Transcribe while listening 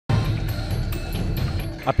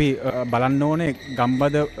අපි බලන්න ඕනේ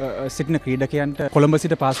ගම්බද සිටින ක්‍රීඩකයන්ට කොළඹ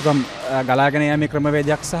සිට පාසුකම් ගලාගෙන යෑමේ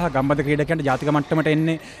ක්‍රමවේදයක් සහ ගම්බද ක්‍රීඩකයන්ට ජාතික මට්ටමට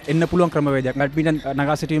එන්න පුළුවන් ක්‍රමවේදයක්. බැඩ්මින්ටන්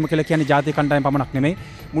නගා සිටීම කියලා කියන්නේ ජාතික කණ්ඩායම් පමණක් නෙමෙයි.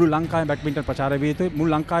 මුළු ලංකාවේ බැඩ්මින්ටන් ප්‍රචාරය විය යුතුයි.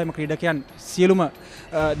 මුළු ලංකාවේම ක්‍රීඩකයන් සියලුම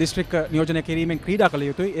දිස්ත්‍රික්ක නියෝජනය කිරීමෙන් ක්‍රීඩා කළ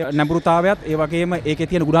යුතුයි. නැඹුරුතාවයත් ඒ වගේම ඒකේ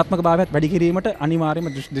තියෙන ගුණාත්මක භාවයත් වැඩි කිරීමට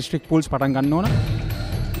අනිවාර්යයෙන්ම දිස්ත්‍රික් පූල්ස් පටන් ගන්න ඕන.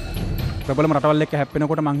 ප්‍රබලම රටවල් එක්ක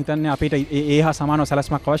හැප්පෙනකොට මම හිතන්නේ අපිට ඒ හා සමානව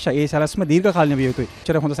සැලැස්මක් අවශ්‍යයි. ඒ සැලැස්ම දීර්ඝකාලීන විය යුතුයි.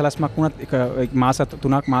 ඒතර හොඳ සැලැස්මක් වුණත් මාස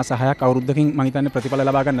 3ක් මාස 6ක් අවුරුද්දකින් මම හිතන්නේ ප්‍රතිඵල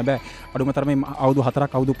ලබා ගන්න බෑ. අඩුම තරමේ අවුරුදු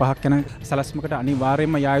 4ක් අවුරුදු 5ක් යන සැලැස්මකට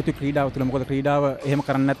අනිවාර්යයෙන්ම යා යුතුයි ක්‍රීඩාව තුළ. මොකද ක්‍රීඩාව එහෙම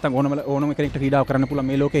කරන්නේ නැත්නම් ඕනම කෙනෙක්ට ක්‍රීඩාව කරන්න පුළුවන්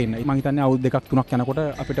මේ ලෝකේ ඉන්න. මම හිතන්නේ අවුරුදු 2ක් 3ක් යනකොට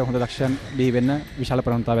අපිට හොඳ දක්ෂයන් දී වෙන්න විශාල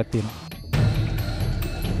ප්‍රවණතාවයක් තියෙනවා.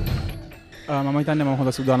 මම හිතන්නේ මම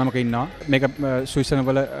හොඳ සූදානමක ඉන්නවා. මේක ස්විස්ලන්ත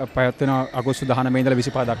වල පැවැත්වෙන අගෝස්තු 19 ඉඳලා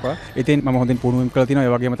 25 දක්වා. ඉතින් මම හොඳින් පුහුණුවීම් කරලා තිනවා.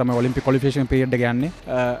 ඒ වගේම තමයි ඔලිම්පික් ක්වොලිෆිකේෂන් පීරියඩ් එක යන්නේ.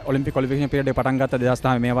 ඔලිම්පික් ක්වොලිෆිකේෂන් පීරියඩ් එක පටන් ගත්ත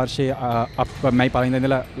 2009 මේ වර්ෂයේ මැයි 1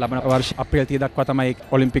 ඉඳලා ලබන වර්ෂ අප්‍රේල් 30 දක්වා තමයි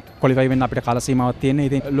ඔලිම්පික් ක්වොලිෆයි වෙන්න අපිට කාල සීමාවක් තියෙන්නේ.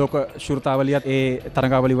 ඉතින් ලෝක ශෘතාවලියත් ඒ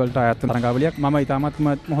තරඟාවලිය වලට අයත් තරඟාවලියක්. මම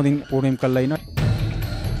ඊටමත්ම හොඳින් පුහුණුවීම් කරලා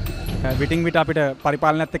ඉන්නවා. විටින් විට අපිට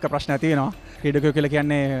පරිපාලනයත් එක්ක ප්‍රශ්න ඇති වෙනවා. ක්‍රීඩකයෝ කියලා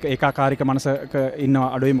කියන්නේ ඒකාකාරීක මනසක ඉන්න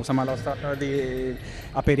අඩුයි සමහර අවස්ථාවලදී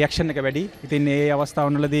අපේ රියැක්ෂන් එක වැඩි. ඉතින් මේ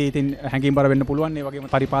අවස්ථාවවලදී ඉතින් හැංගීම්බර වෙන්න පුළුවන්. ඒ වගේම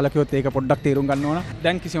පරිපාලකයෝත් ඒක පොඩ්ඩක් තේරුම් ගන්න ඕන.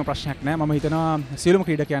 දැන් කිසිම ප්‍රශ්නයක් නැහැ. මම හිතනවා සියලුම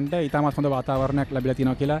ක්‍රීඩකයන්ට ඉතාමත් හොඳ වාතාවරණයක් ලැබිලා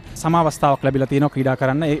තියෙනවා කියලා. සම අවස්ථාවක් ලැබිලා තියෙනවා ක්‍රීඩා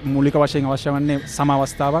කරන්න. ඒ මූලික වශයෙන් අවශ්‍ය වන්නේ සම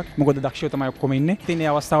අවස්ථාවක්. මොකද දක්ෂයෝ තමයි ඔක්කොම ඉන්නේ. ඉතින්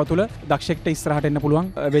මේ අවස්ථාව තුළ දක්ෂයෙක්ට ඉස්සරහට එන්න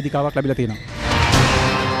පුළුවන් වේදිකාවක් ලැබිලා තියෙනවා.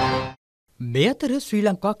 මේ අතර ශ්‍රී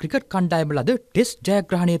ලංකා ක්‍රිකට් කණ්ඩායම ලද ටෙස්ට්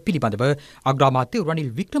ජයග්‍රහණය පිළිබඳව අග්‍රාමාත්‍ය රනිල්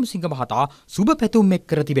වික්‍රමසිංහ මහතා සුබ පැතුම් එක්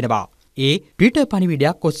කර තිබෙනවා. ඒ ට්විටර්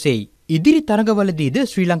පණිවිඩයක් ඔස්සේයි. ඉදිරි තරඟවලදීද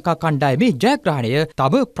ශ්‍රී ලංකා කණ්ඩායමේ ජයග්‍රහණය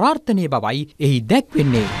තම ප්‍රාර්ථනීය බවයි එහි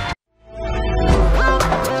දැක්වෙන්නේ.